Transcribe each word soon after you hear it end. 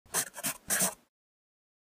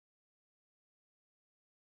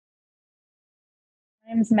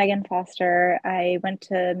My name is Megan Foster. I went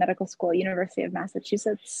to medical school, University of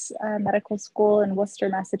Massachusetts Medical School in Worcester,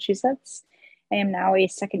 Massachusetts. I am now a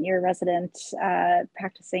second year resident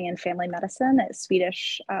practicing in family medicine at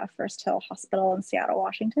Swedish First Hill Hospital in Seattle,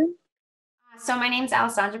 Washington. So my name's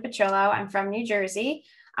Alessandra Petrillo. I'm from New Jersey.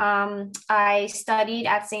 I studied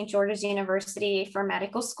at St. George's University for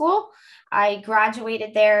medical school. I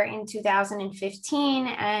graduated there in 2015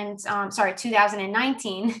 and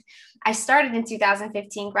 2019. I started in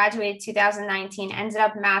 2015, graduated 2019, ended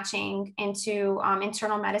up matching into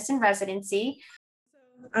internal medicine residency.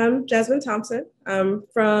 I'm Jasmine Thompson. I'm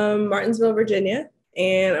from Martinsville, Virginia,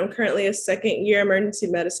 and I'm currently a second year emergency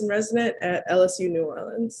medicine resident at LSU New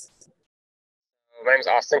Orleans. My name is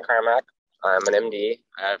Austin Carmack. I'm an MD.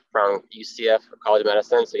 I'm from UCF College of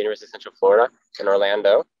Medicine, so University of Central Florida in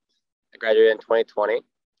Orlando. I graduated in 2020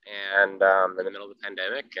 and in the middle of the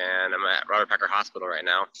pandemic, and I'm at Robert Packer Hospital right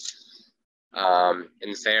now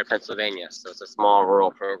in Sayre, Pennsylvania. So it's a small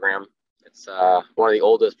rural program. It's one of the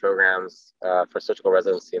oldest programs for surgical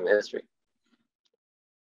residency in the history.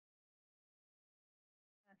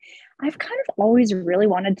 I've kind of always really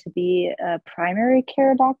wanted to be a primary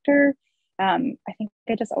care doctor. I think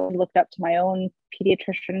I just always looked up to my own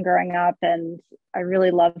pediatrician growing up, and I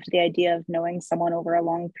really loved the idea of knowing someone over a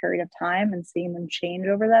long period of time and seeing them change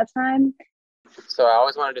over that time. So I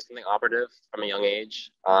always wanted to do something operative from a young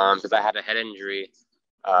age because I had a head injury,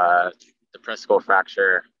 the prescal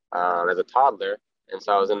fracture as a toddler. And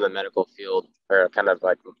so I was in the medical field, or kind of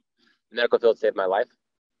like the medical field saved my life,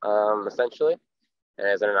 essentially. And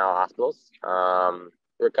I was in and out of hospitals.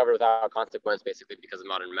 Recovered without consequence, basically, because of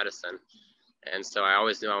modern medicine. And so I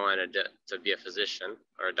always knew I wanted to be a physician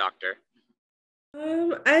or a doctor.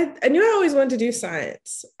 I knew I always wanted to do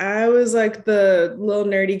science. I was like the little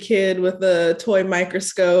nerdy kid with the toy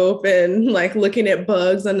microscope and like looking at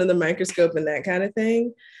bugs under the microscope and that kind of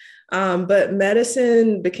thing. But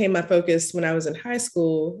medicine became my focus when I was in high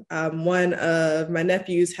school. One of my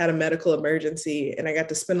nephews had a medical emergency, and I got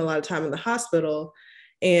to spend a lot of time in the hospital.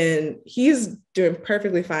 And he's doing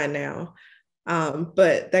perfectly fine now.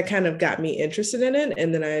 But that kind of got me interested in it.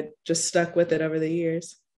 And then I just stuck with it over the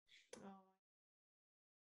years.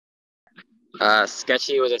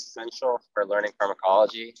 Sketchy was essential for learning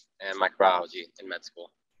pharmacology and microbiology in med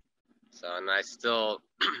school. So, and I still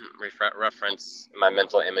reference my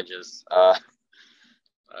mental images in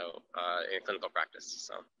clinical practice.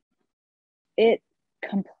 So it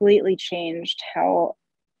completely changed how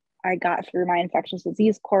I got through my infectious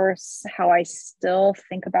disease course, how I still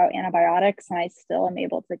think about antibiotics, and I still am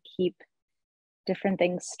able to keep different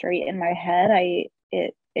things straight in my head.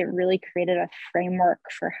 It really created a framework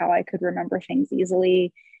for how I could remember things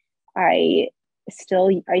easily. I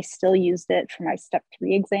still used it for my step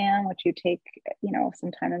 3 exam, which you take,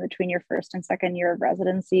 sometime in between your first and second year of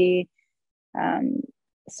residency.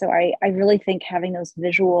 So I really think having those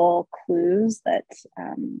visual clues that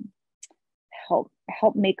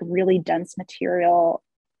help make really dense material,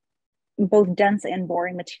 both dense and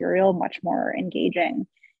boring material, much more engaging.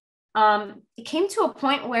 It came to a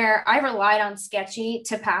point where I relied on Sketchy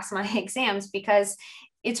to pass my exams because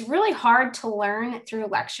it's really hard to learn through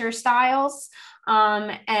lecture styles.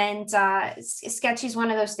 Sketchy is one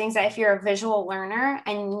of those things that if you're a visual learner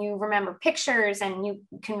and you remember pictures and you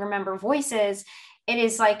can remember voices, it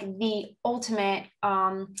is like the ultimate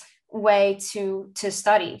way to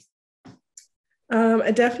study.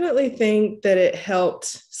 I definitely think that it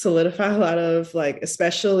helped solidify a lot of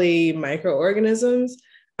especially microorganisms.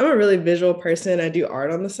 I'm a really visual person. I do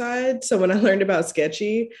art on the side. So when I learned about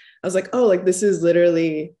Sketchy, I was like, oh, this is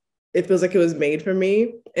literally, it feels like it was made for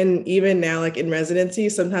me. And even now, in residency,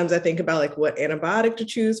 sometimes I think about what antibiotic to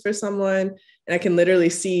choose for someone. And I can literally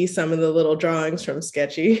see some of the little drawings from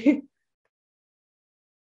Sketchy.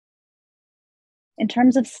 In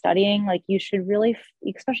terms of studying, you should really,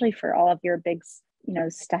 especially for all of your big,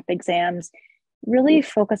 step exams, really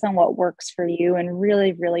focus on what works for you and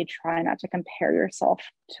really, really try not to compare yourself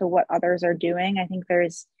to what others are doing. I think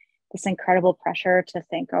there's this incredible pressure to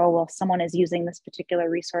think, oh, well, someone is using this particular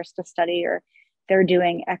resource to study, or they're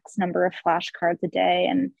doing X number of flashcards a day.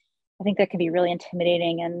 And I think that can be really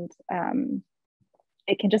intimidating, and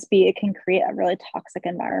it can create a really toxic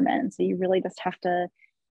environment. And so you really just have to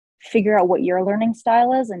figure out what your learning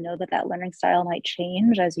style is and know that learning style might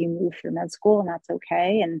change as you move through med school, and that's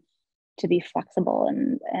okay. And to be flexible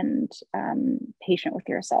and patient with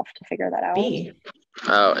yourself to figure that out.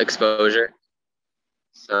 Exposure.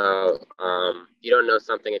 So you don't know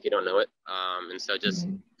something if you don't know it. And so just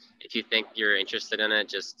if you think you're interested in it,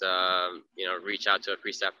 just reach out to a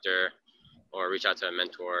preceptor or reach out to a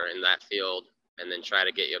mentor in that field, and then try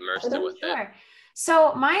to get you immersed with it.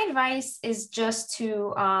 So my advice is just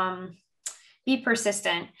to be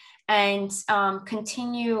persistent and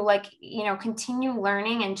continue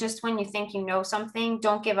learning. And just when you think you know something,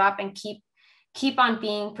 don't give up and keep on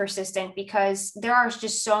being persistent, because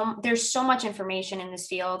there's so much information in this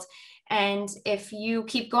field. And if you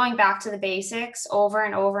keep going back to the basics over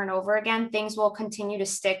and over and over again, things will continue to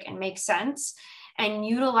stick and make sense. And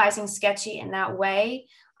utilizing Sketchy in that way,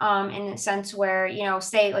 in a sense where,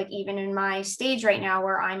 say like even in my stage right now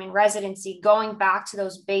where I'm in residency, going back to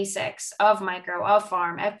those basics of micro, of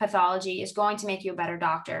farm, of pathology is going to make you a better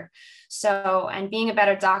doctor. So, and being a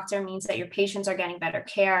better doctor means that your patients are getting better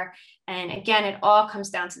care. And again, it all comes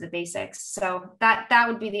down to the basics. So that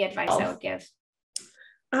would be the advice I would give.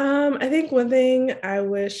 I think one thing I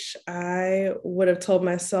wish I would have told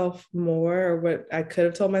myself more, or what I could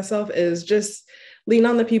have told myself, is just lean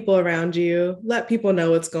on the people around you. Let people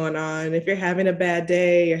know what's going on. If you're having a bad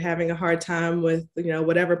day, you're having a hard time with,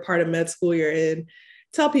 whatever part of med school you're in,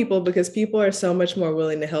 tell people, because people are so much more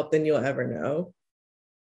willing to help than you'll ever know.